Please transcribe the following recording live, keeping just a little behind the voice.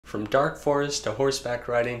From dark forest to horseback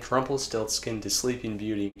riding to Rumpelstiltskin to Sleeping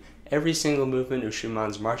Beauty, every single movement of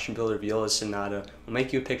Schumann's Märchenbilder Viola Sonata will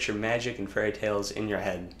make you picture magic and fairy tales in your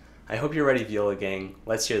head. I hope you're ready, Viola Gang.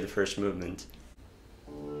 Let's hear the first movement.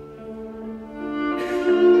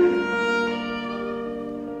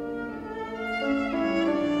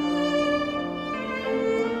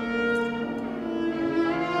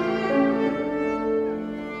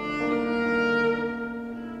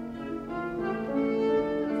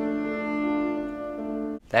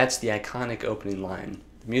 That's the iconic opening line,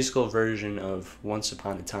 the musical version of Once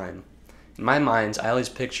Upon a Time. In my mind, I always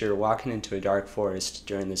picture walking into a dark forest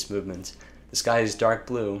during this movement. The sky is dark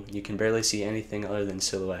blue, you can barely see anything other than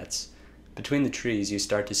silhouettes. Between the trees, you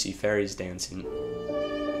start to see fairies dancing.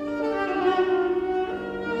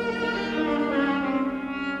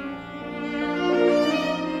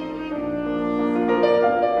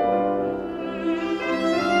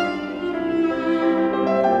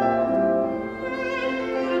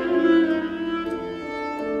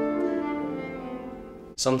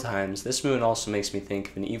 Sometimes, this movement also makes me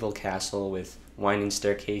think of an evil castle with winding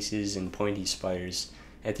staircases and pointy spires.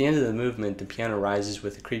 At the end of the movement, the piano rises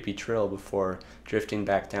with a creepy trill before drifting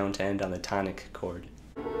back down to end on the tonic chord.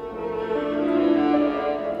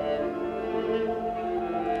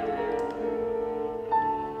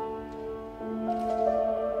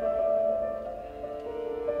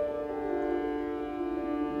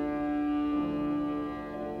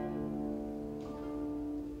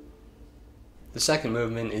 The second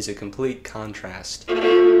movement is a complete contrast.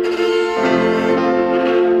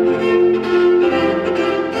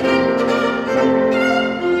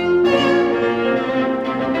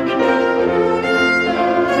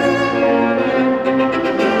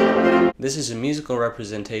 This is a musical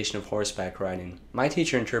representation of horseback riding. My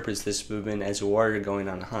teacher interprets this movement as a warrior going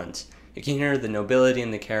on a hunt. You can hear the nobility in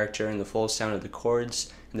the character and the full sound of the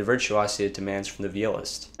chords and the virtuosity it demands from the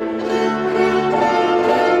violist.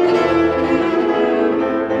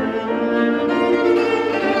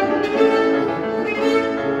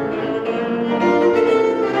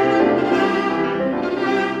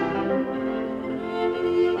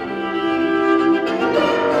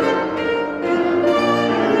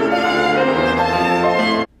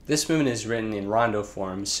 This movement is written in rondo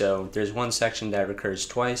form, so there's one section that recurs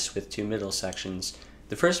twice with two middle sections.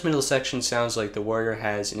 The first middle section sounds like the warrior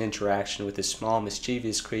has an interaction with a small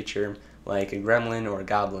mischievous creature like a gremlin or a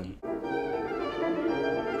goblin.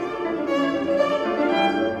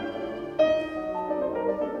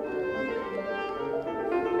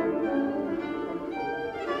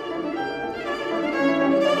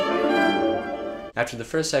 After the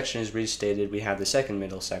first section is restated, we have the second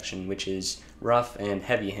middle section, which is rough and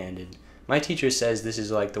heavy-handed. My teacher says this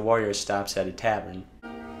is like the warrior stops at a tavern.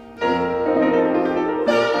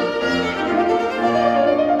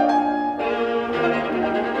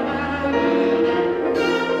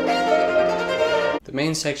 The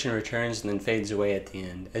main section returns and then fades away at the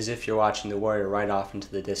end, as if you're watching the warrior ride off into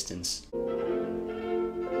the distance.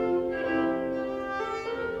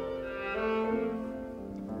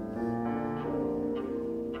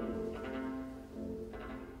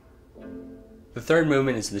 The third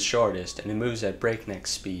movement is the shortest, and it moves at breakneck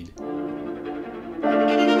speed.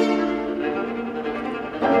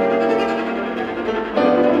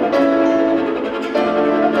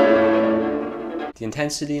 The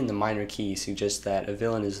intensity in the minor key suggests that a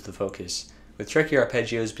villain is the focus, with tricky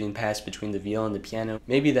arpeggios being passed between the viola and the piano.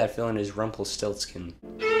 Maybe that villain is Rumpelstiltskin.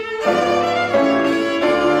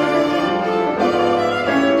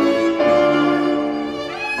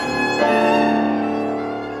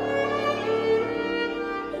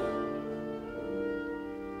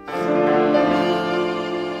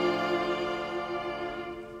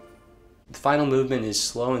 The final movement is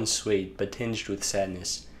slow and sweet, but tinged with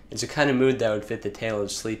sadness. It's a kind of mood that would fit the tale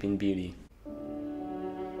of Sleeping Beauty.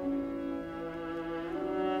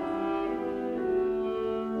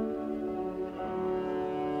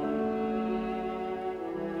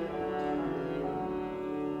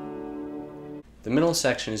 The middle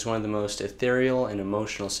section is one of the most ethereal and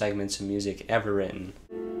emotional segments of music ever written.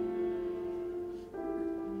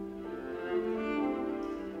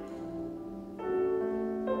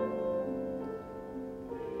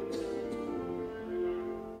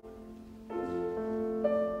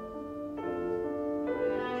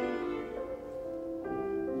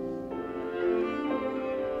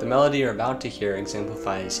 The melody you're about to hear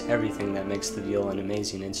exemplifies everything that makes the viola an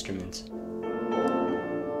amazing instrument.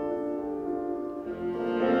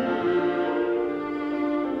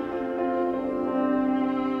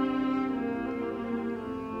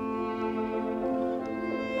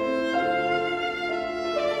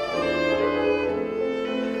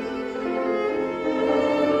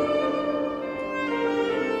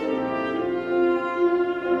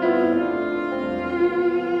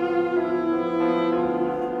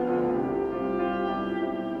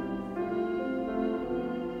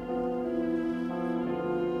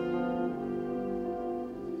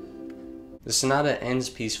 The sonata ends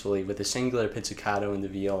peacefully with a singular pizzicato in the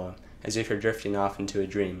viola, as if you're drifting off into a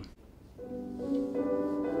dream.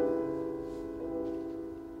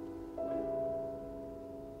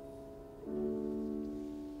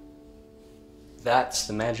 That's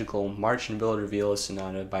the magical Märchenbilder Viola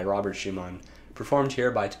Sonata by Robert Schumann, performed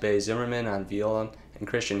here by Tabea Zimmerman on viola and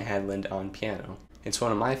Christian Hadland on piano. It's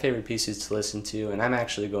one of my favorite pieces to listen to, and I'm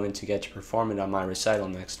actually going to get to perform it on my recital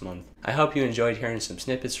next month. I hope you enjoyed hearing some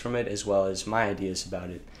snippets from it as well as my ideas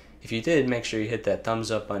about it. If you did, make sure you hit that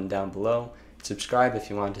thumbs up button down below, and subscribe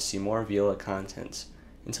if you want to see more viola content.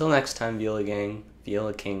 Until next time, Viola Gang,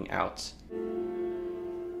 Viola King out.